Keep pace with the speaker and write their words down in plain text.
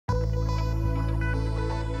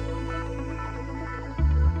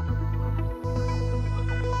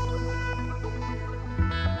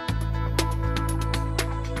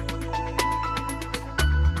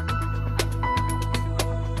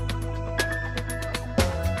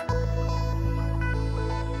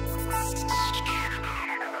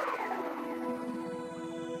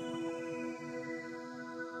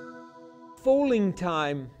Foaling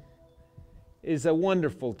time is a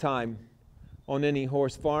wonderful time on any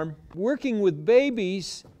horse farm. Working with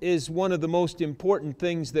babies is one of the most important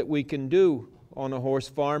things that we can do on a horse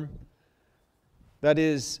farm. That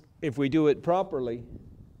is, if we do it properly.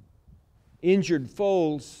 Injured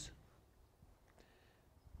foals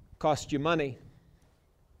cost you money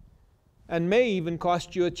and may even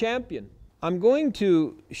cost you a champion. I'm going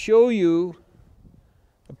to show you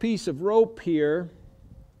a piece of rope here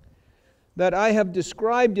that I have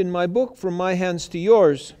described in my book, From My Hands to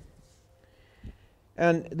Yours.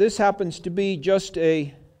 And this happens to be just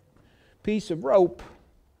a piece of rope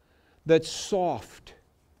that's soft.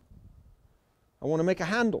 I want to make a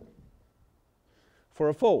handle for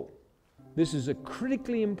a foal. This is a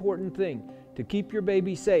critically important thing to keep your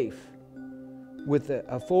baby safe with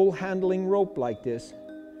a foal handling rope like this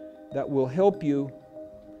that will help you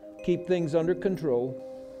keep things under control.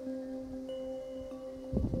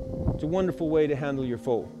 It's a wonderful way to handle your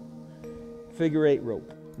foal. Figure 8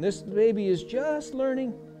 rope. And this baby is just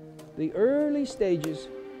learning the early stages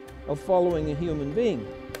of following a human being.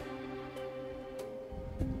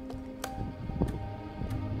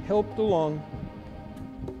 Helped along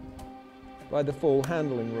by the foal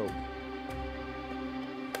handling rope.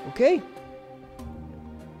 Okay?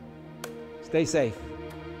 Stay safe.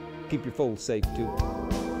 Keep your foals safe too.